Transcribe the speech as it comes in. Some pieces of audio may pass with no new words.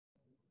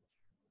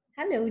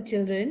Hello,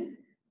 children.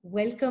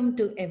 Welcome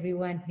to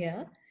everyone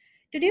here.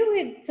 Today,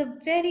 it's a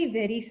very,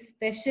 very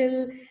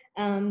special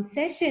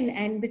session,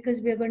 and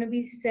because we're going to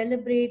be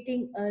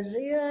celebrating a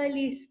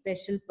really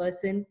special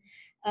person.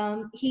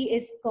 He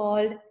is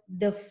called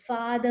the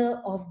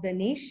father of the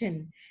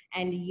nation.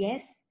 And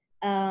yes,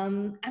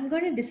 I'm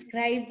going to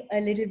describe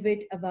a little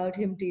bit about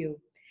him to you.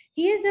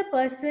 He was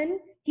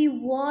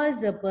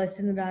a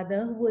person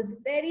rather, who was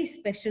very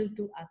special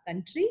to our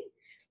country.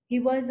 He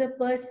was a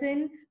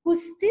person who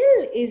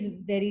still is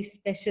very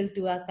special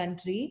to our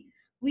country.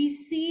 We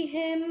see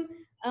him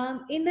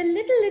in the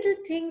little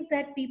things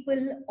that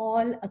people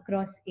all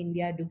across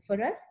India do for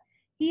us.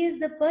 He is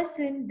the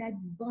person that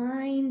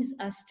binds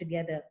us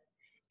together.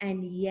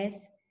 And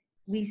yes,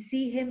 we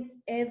see him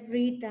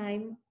every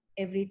time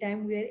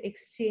we are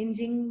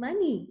exchanging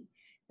money,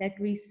 that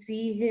we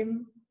see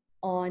him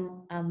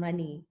on our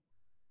money.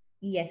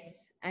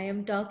 Yes, I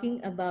am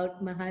talking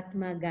about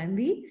Mahatma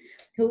Gandhi,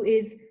 who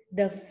is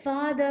the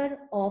father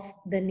of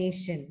the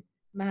nation.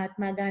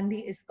 Mahatma Gandhi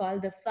is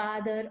called the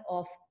father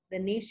of the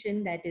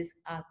nation, that is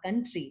our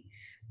country.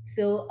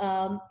 So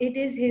it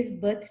is his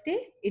birthday,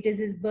 it is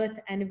his birth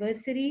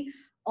anniversary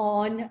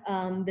on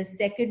the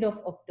 2nd of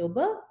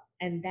October,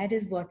 and that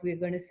is what we're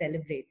going to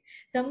celebrate.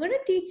 So I'm going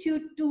to teach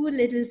you two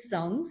little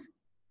songs,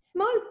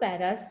 small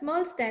paras,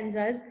 small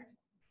stanzas,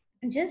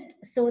 just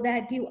so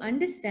that you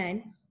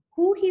understand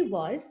who he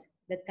was,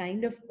 the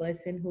kind of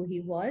person who he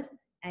was,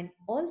 and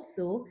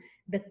also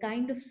the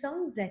kind of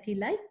songs that he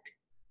liked.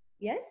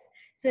 Yes?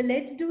 So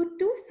let's do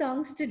two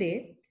songs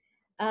today.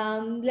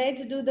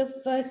 Let's do the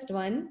first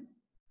one,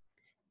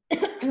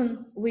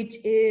 which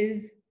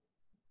is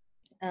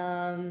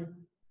um,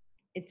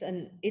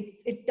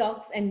 it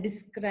talks and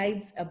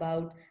describes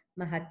about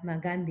Mahatma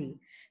Gandhi.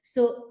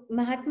 So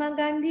Mahatma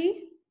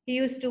Gandhi, he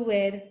used to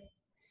wear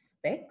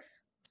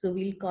specs, so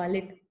we'll call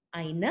it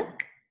ainak.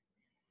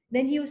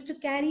 Then he used to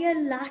carry a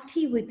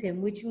lathi with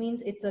him, which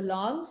means it's a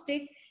long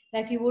stick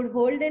that he would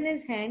hold in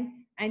his hand,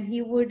 and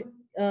he would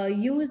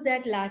use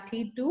that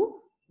lathi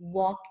to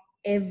walk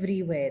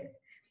everywhere.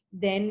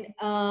 Then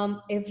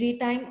every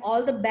time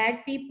all the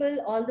bad people,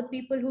 all the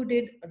people who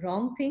did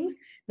wrong things,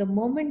 the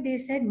moment they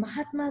said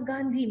Mahatma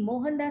Gandhi,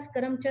 Mohandas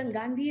Karamchand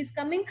Gandhi is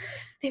coming,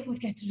 they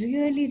would get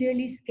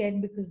really scared,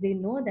 because they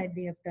know that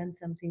they have done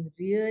something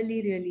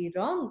really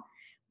wrong.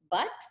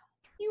 But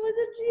he was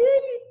a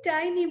really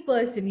tiny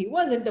person. He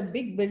wasn't a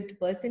big built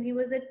person. He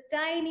was a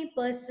tiny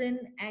person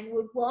and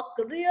would walk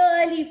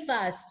really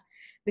fast,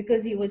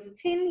 because he was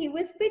thin, he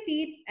was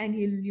petite, and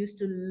he used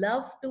to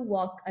love to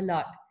walk a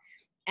lot.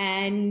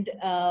 And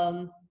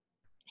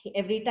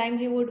every time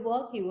he would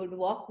walk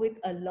with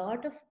a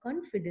lot of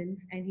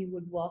confidence, and he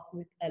would walk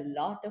with a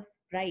lot of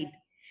pride.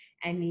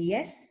 And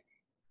yes,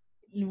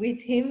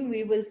 with him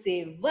we will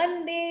say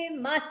Vande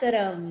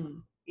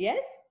Mataram.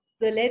 Yes?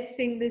 So let's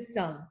sing this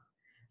song.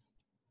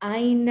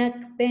 ऐनक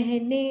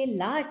पहने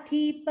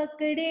लाठी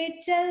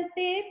पकड़े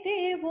चलते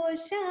थे वो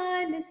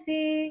शान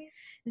से,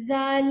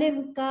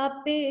 जालिम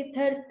कापे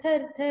थर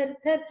थर थर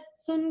थर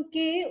सुन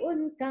के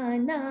उनका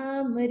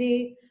नाम रे,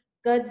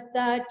 कद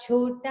था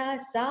छोटा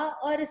सा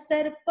और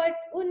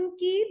सरपट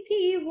उनकी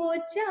थी वो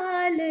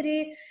चाल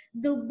रे,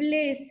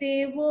 दुबले से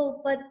वो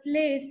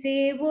पतले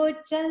से वो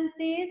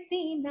चलते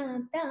सीना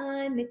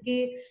तान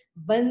के,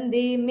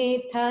 बंदे में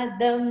था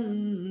दम,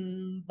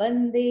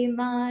 वंदे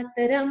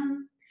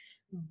मातरम,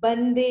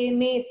 बंदे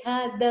में था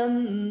दम,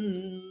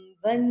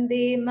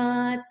 Vande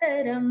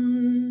Mataram.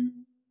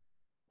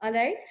 All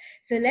right,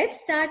 so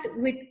let's start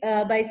with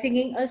by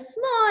singing a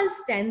small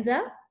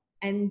stanza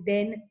and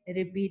then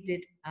repeat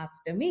it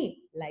after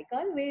me, like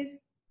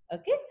always.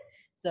 Okay,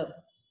 so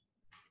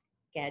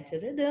catch a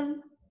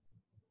rhythm.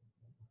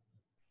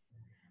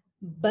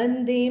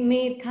 बंदे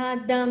में था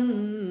दम,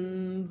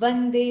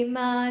 वंदे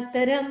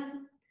मातरम,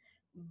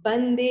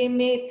 बंदे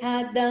में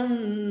था दम,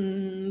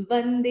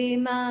 Vande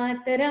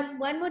Mataram.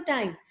 One more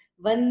time.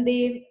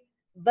 वंदे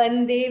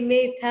वंदे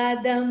में था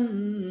दम,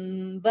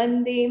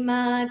 वंदे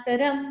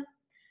मातरम,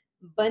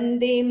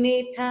 बंदे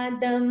में था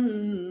दम,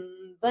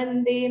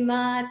 Vande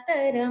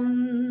Mataram.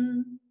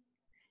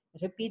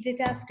 Repeat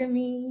it after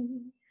me.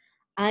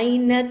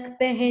 ऐनक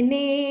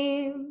पहने,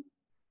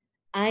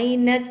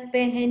 ऐनक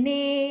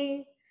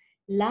पहने,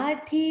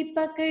 लाठी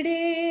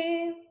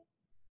पकड़े,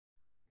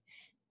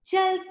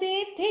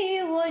 चलते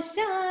थे वो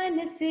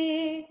शान से,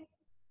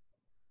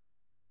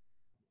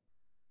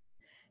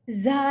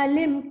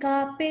 जालिम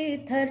कापे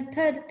थर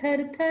थर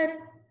थर थर,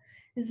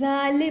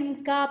 जालिम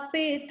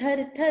कापे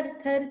थर थर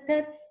थर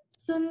थर,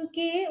 सुन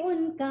के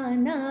उनका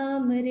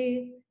नाम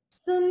रे,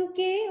 सुन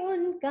के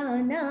उनका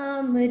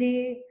नाम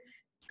रे,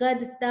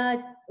 कदता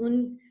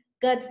उन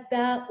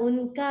कदता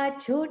उनका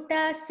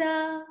छोटा सा,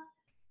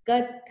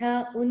 कद था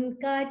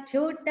उनका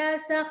छोटा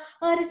सा,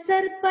 और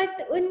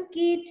सरपट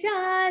उनकी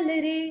चाल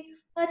रे,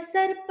 और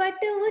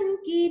सरपट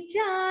उनकी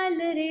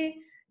चाल रे,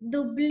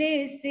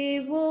 दुबले से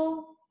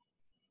वो,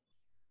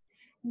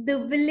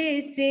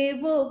 दुबले से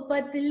वो,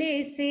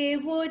 पतले से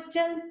वो,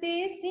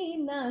 चलते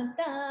सीना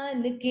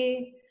तान के,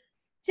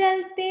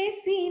 चलते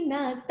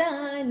सीना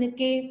तान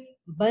के,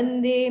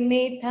 Bande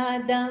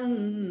Methadam,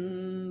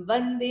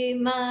 Vande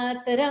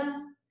Mataram,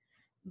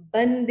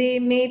 Bande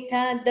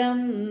Methadam,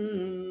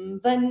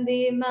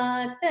 Vande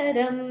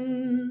Mataram.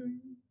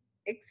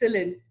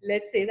 Excellent.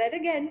 Let's say that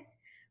again.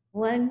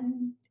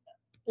 One.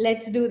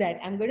 Let's do that.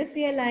 I'm going to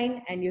say a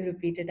line and you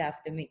repeat it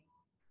after me.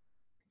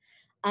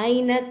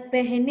 ऐनक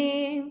पहने,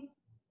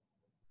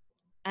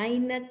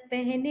 ऐनक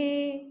पहने,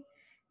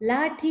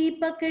 लाठी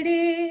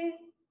पकड़े,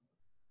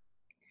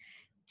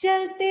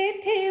 चलते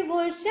थे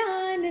वो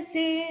शान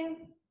से,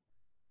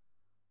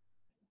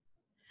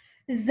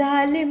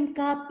 जालिम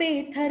कांपे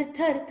थर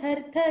थर थर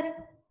थर,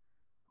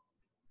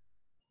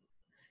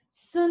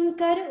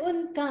 सुनकर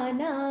उनका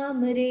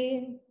नाम रे,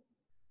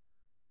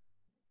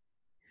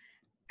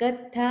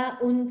 कत्था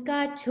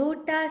उनका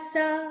छोटा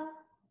सा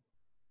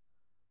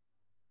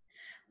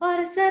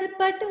और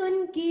सरपट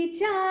उनकी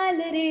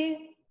चाल रे,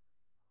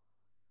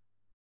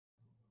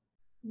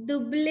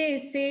 दुबले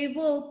से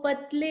वो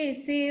पतले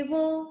से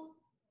वो,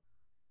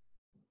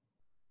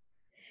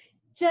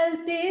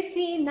 चलते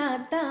सीना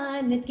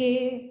तान के,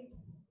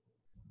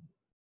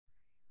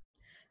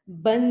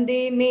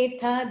 बंदे में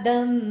था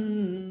दम,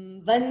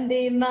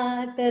 वंदे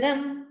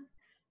मातरम,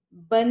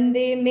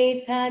 बंदे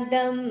में था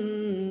दम,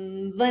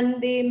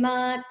 वंदे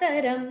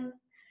मातरम,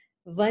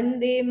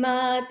 वंदे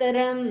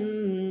मातरम,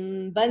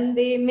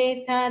 बंदे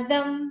में था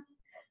दम,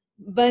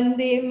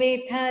 बंदे में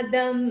था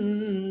दम,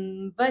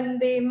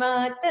 Vande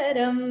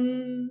Mataram.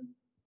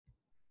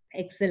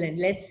 Excellent.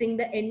 Let's sing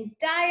the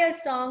entire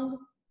song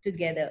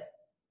together.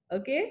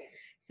 Okay.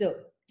 So,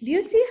 do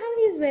you see how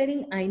he's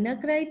wearing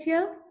ainak right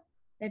here?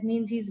 That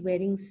means he's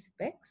wearing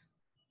specs.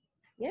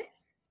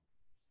 Yes.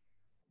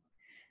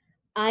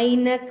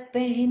 ऐनक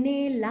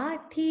पहने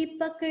लाठी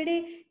पकड़े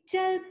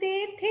चलते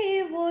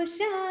थे वो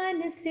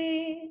शान से,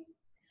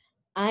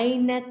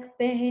 ऐनक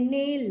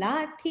पहने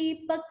लाठी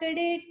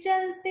पकड़े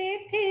चलते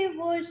थे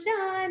वो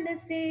शान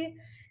से,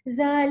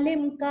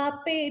 जालिम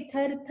कांपे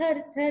थर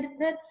थर थर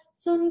थर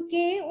सुन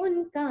के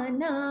उनका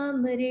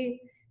नाम रे,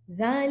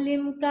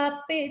 जालिम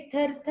कांपे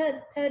थर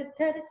थर थर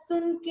थर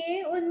सुन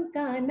के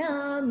उनका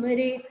नाम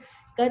रे,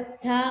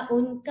 कत्था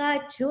उनका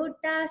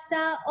छोटा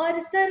सा और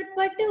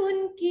सरपट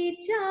उनकी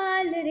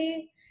चाल रे,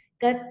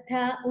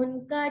 कत्था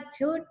उनका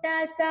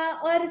छोटा सा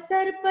और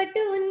सरपट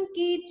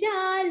उनकी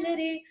चाल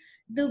रे,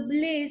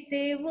 दुबले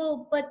से वो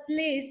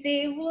पतले से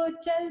वो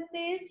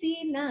चलते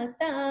सीना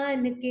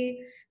तान के,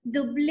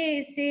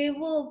 दुबले से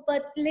वो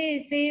पतले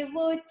से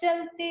वो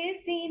चलते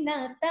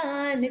सीना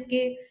तान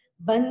के,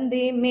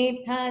 बंदे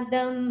में था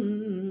दम,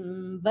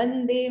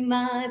 वंदे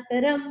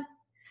मातरम,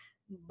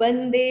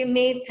 बंदे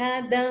में था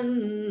दम,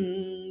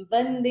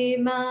 वंदे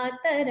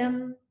मातरम,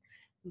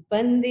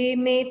 बंदे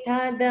में था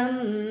दम,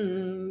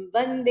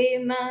 वंदे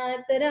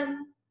मातरम,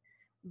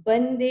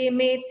 बंदे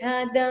में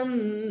था दम,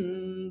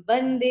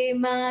 Vande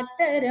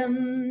Mataram.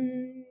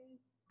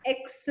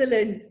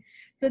 Excellent.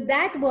 So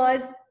that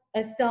was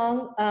a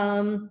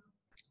song.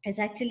 It's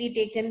actually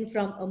taken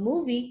from a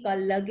movie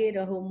called Lage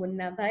Raho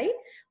Munna Bhai.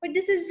 But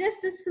this is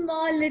just a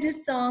small little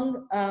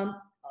song,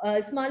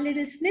 a small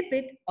little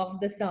snippet of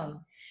the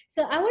song.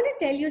 So I want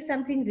to tell you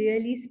something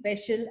really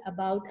special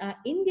about our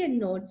Indian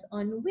notes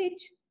on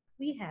which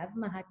we have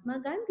Mahatma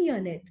Gandhi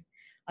on it.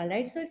 All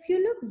right. So if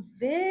you look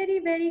very,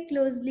 very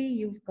closely,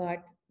 you've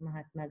got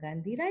Mahatma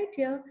Gandhi right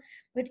here.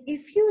 But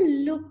if you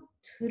look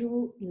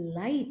through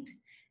light,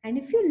 and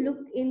if you look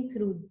in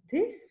through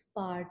this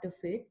part of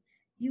it,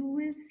 you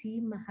will see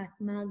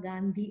Mahatma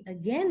Gandhi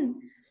again,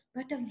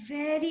 but a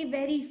very,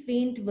 very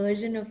faint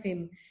version of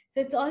him.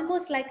 So it's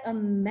almost like a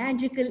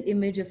magical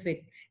image of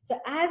it. So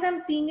as I'm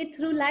seeing it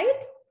through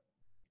light,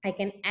 I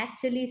can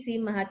actually see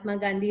Mahatma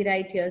Gandhi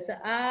right here. So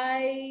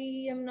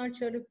I am not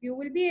sure if you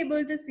will be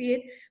able to see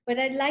it, but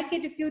I'd like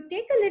it if you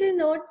take a little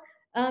note,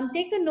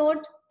 take a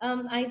note,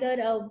 either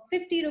a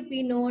 50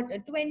 rupee note, a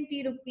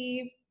 20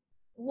 rupee,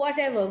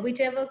 whatever,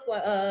 whichever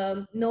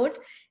note,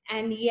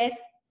 and yes,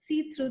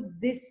 see through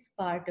this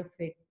part of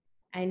it.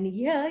 And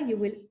here you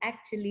will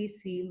actually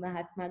see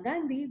Mahatma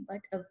Gandhi, but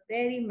a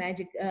very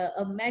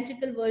a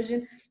magical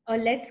version, or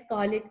let's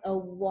call it a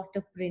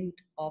water print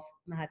of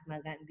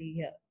Mahatma Gandhi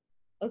here.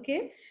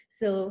 Okay,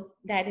 so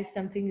that is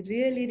something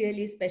really,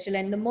 really special.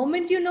 And the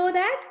moment you know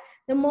that,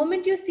 the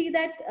moment you see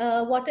that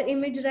water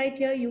image right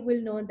here, you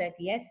will know that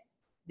yes,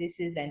 this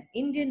is an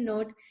Indian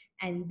note,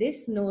 and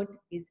this note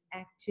is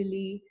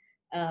actually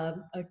a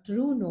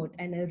true note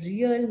and a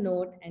real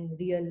note and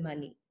real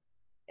money.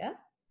 Yeah.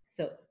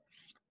 So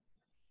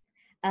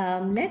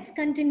let's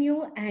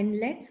continue and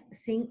let's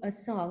sing a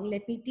song.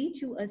 Let me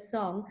teach you a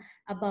song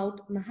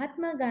about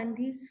Mahatma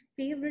Gandhi's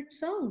favorite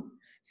song.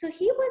 So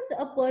he was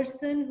a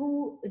person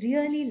who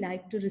really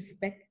liked to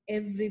respect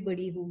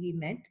everybody who he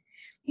met.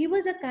 He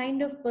was a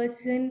kind of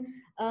person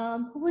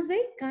who was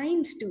very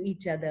kind to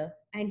each other.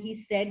 And he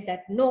said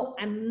that, no,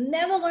 I'm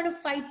never going to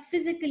fight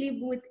physically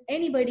with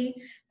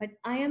anybody, but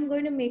I am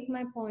going to make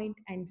my point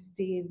and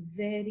stay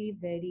very,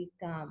 very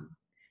calm.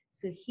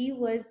 So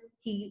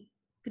he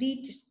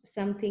preached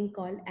something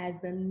called as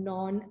the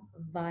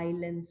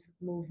non-violence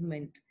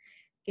movement.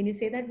 Can you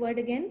say that word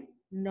again?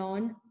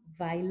 Non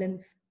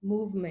violence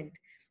movement.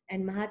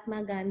 And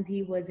Mahatma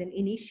Gandhi was an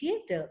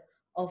initiator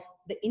of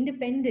the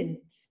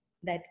independence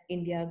that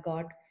India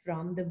got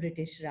from the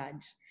British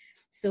Raj.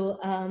 So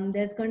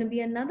there's going to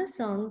be another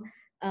song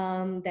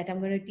that I'm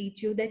going to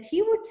teach you that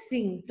he would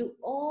sing to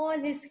all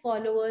his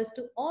followers,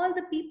 to all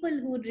the people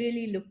who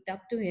really looked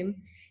up to him.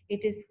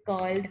 It is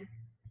called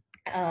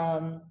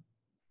um,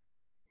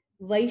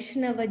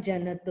 वैष्णव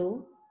जन तो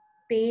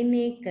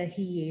तेने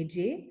कहिए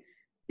जे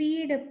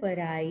पीड़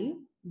पराई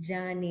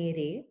जाने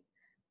रे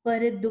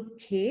पर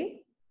दुखे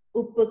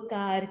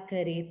उपकार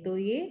करे तो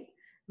ये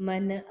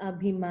मन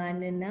अभिमान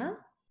ना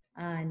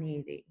आने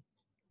रे.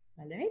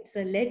 All right,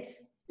 so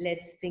let's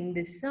sing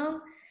this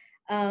song.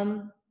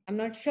 I'm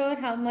not sure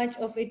how much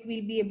of it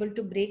we'll be able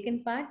to break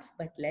in parts,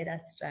 but let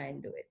us try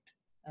and do it.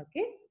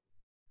 Okay.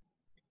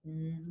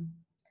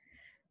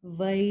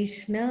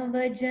 वैष्णव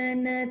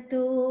जन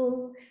तो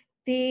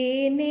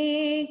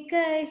तेने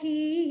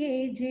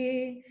कहिए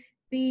जे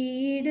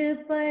पीड़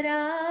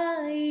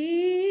पराई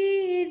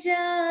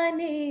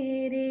जाने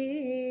रे.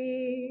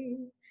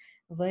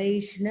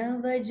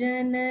 वैष्णव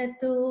जन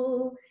तो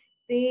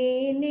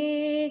तेने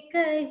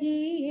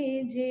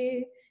कहिए जे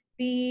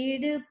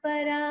पीड़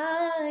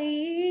पराई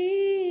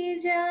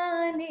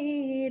जाने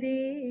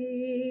रे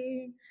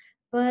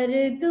पर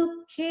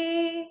दुखे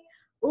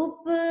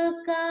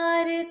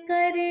उपकार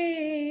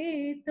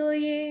करे तो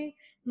ये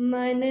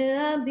मन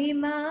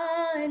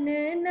अभिमान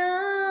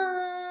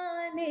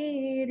नाने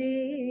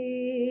रे.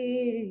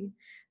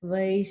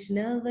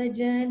 वैष्णव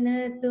जन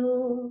तो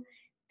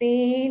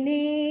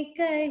तेने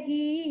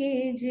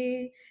कहिए जे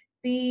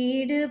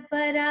पीड़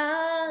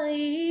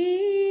पराई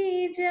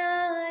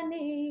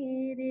जाने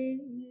रे.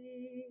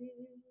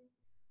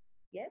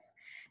 Yes,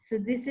 so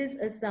this is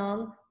a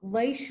song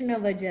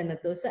Vaishnava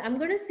Janato. So I'm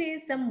going to say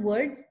some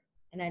words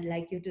and I'd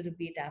like you to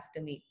repeat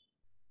after me.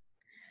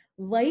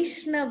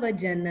 Vaishnava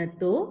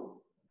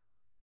Janato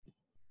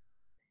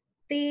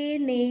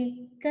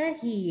tene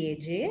kahiye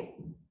je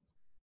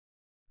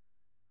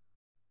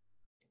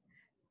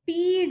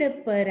पीड़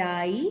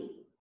पराई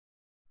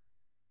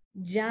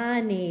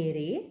जाने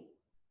रे.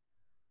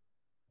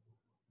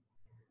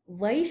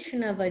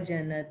 वैष्णव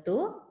जन तो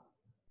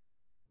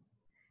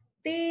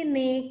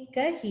तेने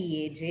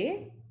कहिए जे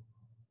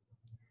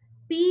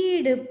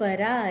पीड़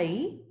पराई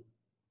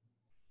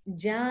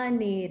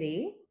जाने रे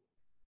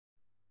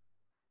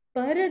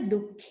पर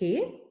दुखे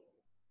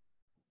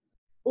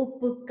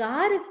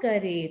उपकार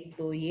करे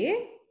तो ये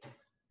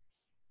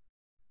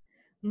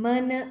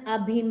मन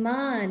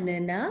अभिमान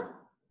न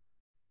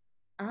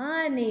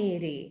आने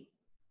रे.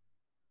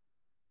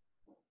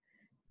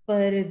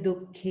 पर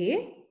दुखे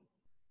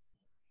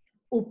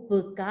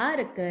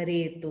उपकार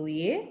करे तो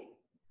ये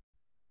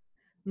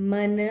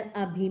मन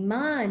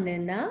अभिमान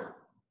न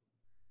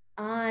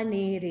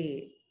आने रे.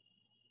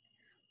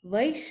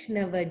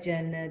 वैष्णव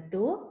जन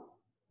तो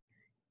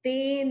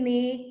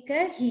तेने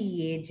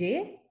कहिए जे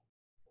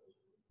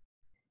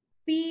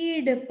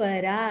पीड़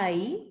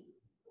पराई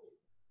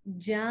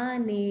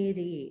जाने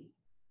रे.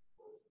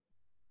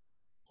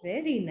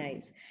 Very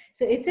nice.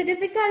 So it's a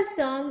difficult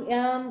song.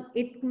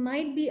 It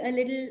might be a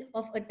little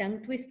of a tongue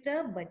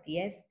twister, but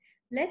yes,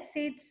 let's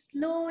say it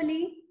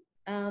slowly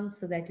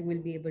so that you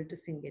will be able to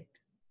sing it.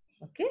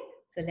 Okay,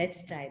 so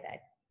let's try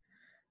that.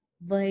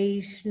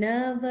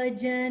 Vaishnav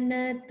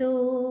jana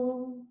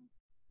to,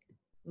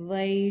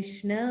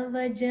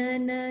 Vaishnav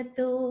jana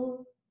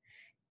to,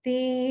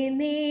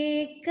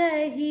 tene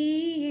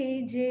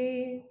kahiye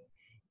je,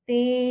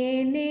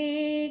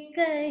 tene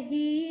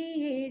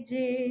kahiye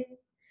je,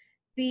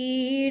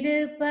 पीड़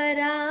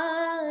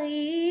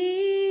पराई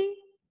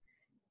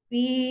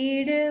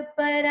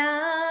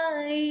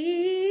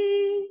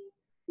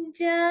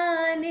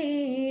जाने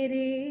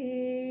रे.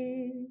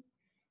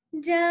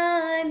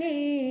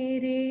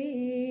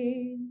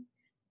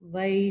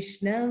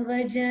 वैष्णव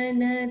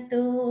जन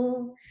तो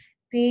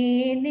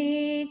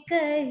तेने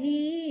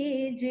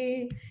कहिए जे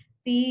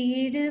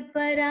पीड़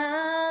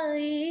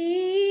पराई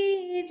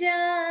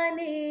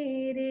जाने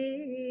रे.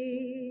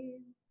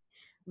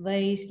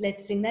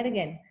 Let's sing that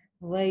again.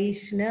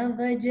 वैष्णव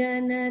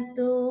जन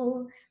तो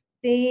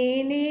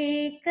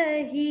तेने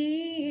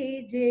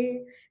कहिए जे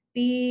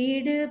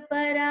पीड़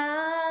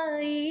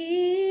पराई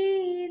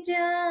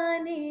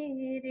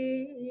जाने रे.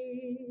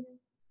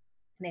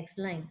 Next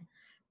line.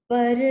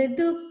 पर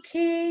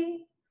दुखे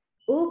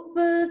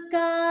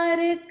उपकार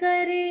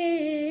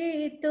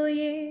करे तो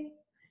ये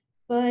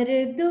पर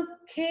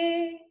दुखे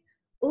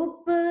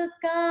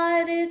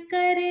उपकार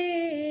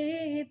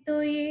करे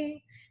तो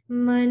ये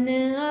मन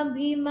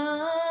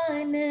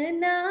अभिमान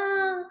ना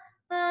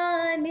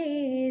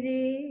आने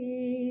रे.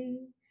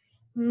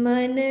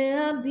 मन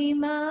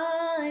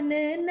अभिमान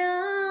ना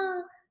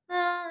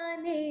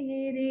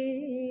आने रे.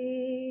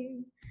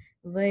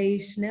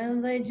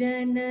 वैष्णव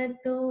जन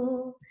तो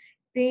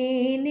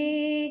तेने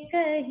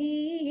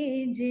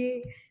कहिए जे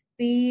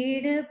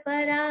पीड़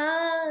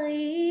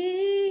पराई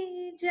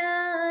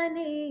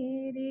जाने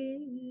रे.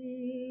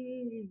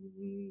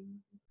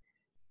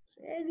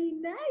 Very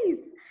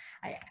nice.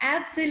 I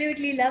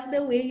absolutely love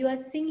the way you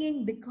are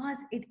singing because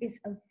it is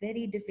a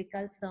very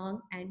difficult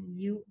song and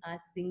you are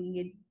singing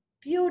it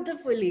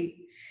beautifully.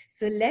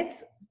 So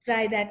let's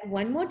try that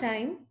one more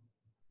time.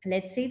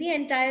 Let's say the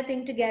entire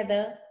thing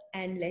together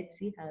and let's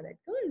see how that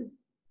goes.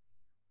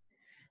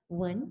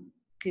 One,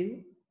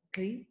 two,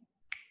 three.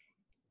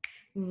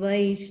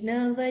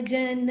 वैष्णव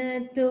जन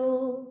तो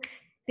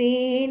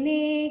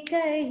तेने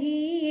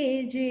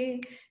कहिए जे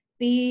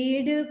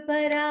पीड़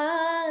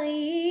पराई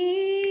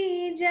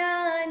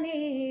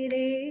जाने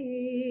रे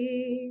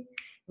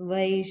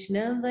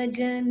वैष्णव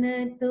जन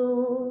तो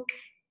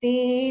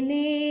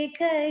तेने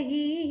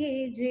कहिए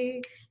जे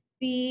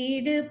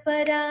पीड़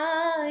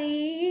पराई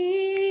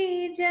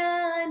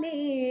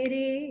जाने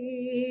रे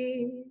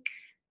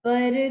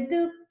पर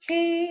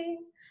दुखे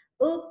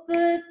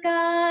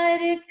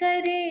उपकार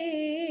करे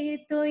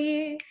तो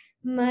ये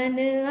मन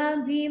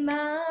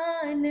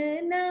अभिमान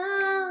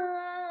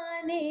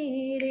नाने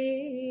रे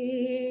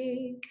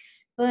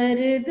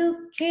पर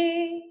दुखे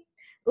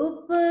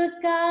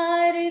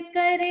उपकार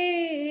करे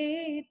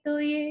तो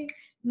ये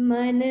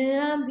मन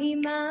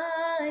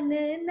अभिमान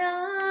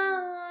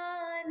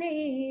नाने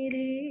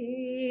रे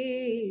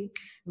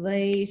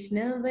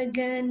वैष्णव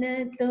जन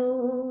तो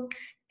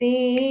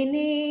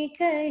तेने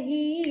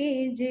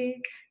कहिए जे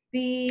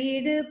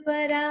पीड़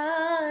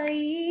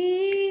पराई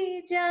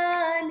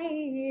जाने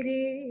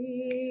रे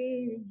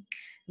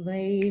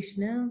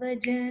वैष्णव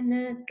जन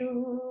तो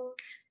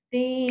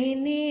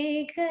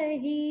तेने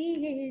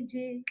कहिए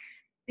जे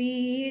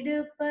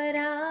पीड़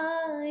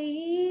पराई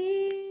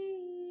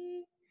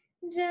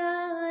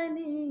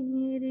जाने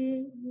रे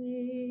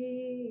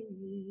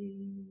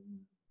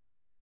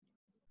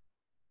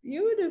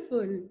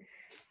beautiful.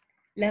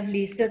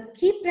 Lovely. So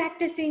keep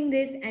practicing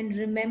this and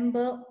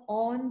remember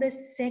on the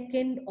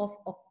 2nd of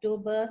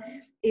October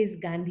is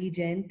Gandhi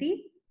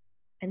Jayanti.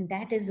 And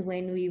that is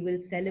when we will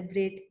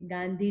celebrate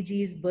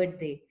Gandhiji's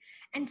birthday.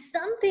 And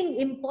something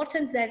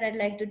important that I'd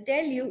like to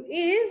tell you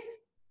is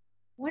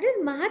what is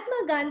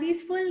Mahatma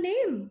Gandhi's full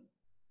name?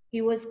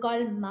 He was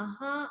called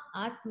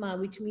Mahatma,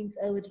 which means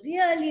a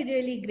really,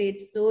 really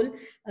great soul,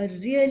 a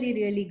really,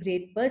 really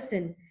great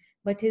person.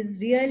 But his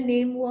real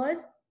name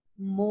was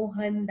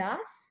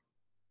Mohandas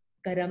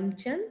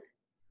Karamchand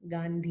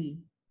Gandhi.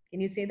 Can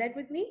you say that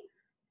with me?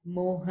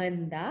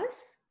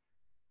 Mohandas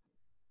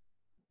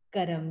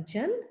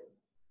Karamchand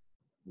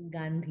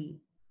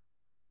Gandhi.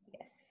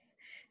 Yes.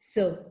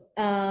 So,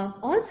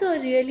 also a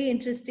really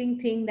interesting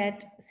thing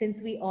that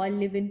since we all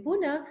live in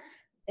Pune,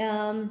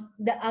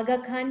 the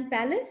Aga Khan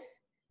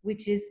Palace,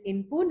 which is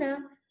in Pune,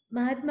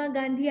 Mahatma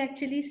Gandhi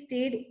actually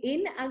stayed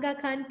in Aga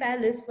Khan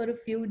Palace for a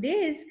few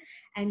days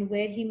and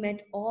where he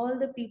met all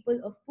the people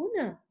of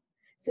Pune.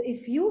 So,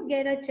 if you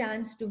get a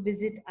chance to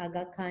visit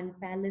Aga Khan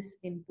Palace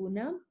in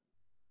Pune,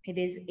 it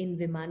is in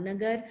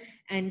Vimannagar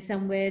and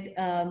somewhere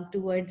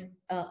towards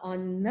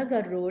on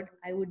Nagar Road.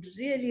 I would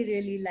really,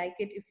 really like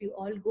it if you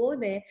all go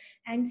there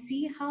and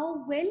see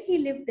how well he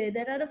lived there.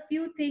 There are a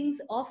few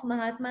things of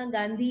Mahatma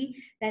Gandhi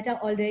that are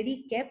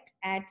already kept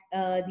at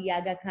the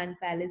Aga Khan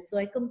Palace. So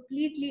I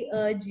completely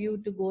urge you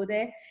to go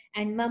there.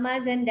 And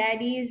mamas and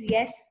daddies,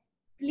 yes,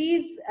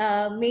 please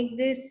make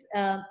this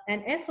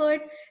an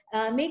effort.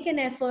 Make an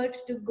effort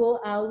to go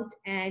out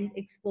and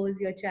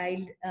expose your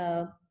child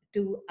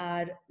to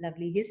our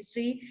lovely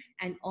history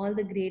and all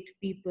the great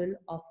people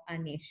of our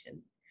nation.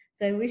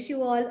 So I wish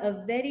you all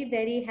a very,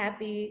 very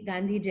happy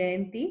Gandhi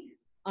Jayanti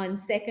on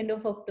 2nd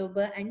of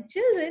October. And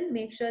children,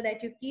 make sure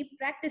that you keep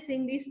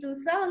practicing these two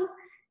songs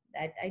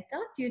that I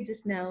taught you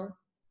just now.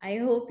 I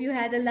hope you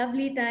had a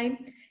lovely time.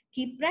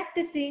 Keep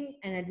practicing,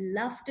 and I'd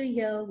love to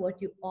hear what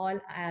you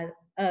all are,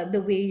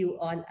 the way you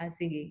all are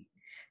singing.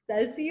 So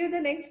I'll see you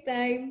the next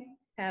time.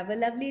 Have a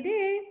lovely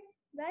day.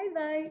 Bye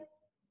bye.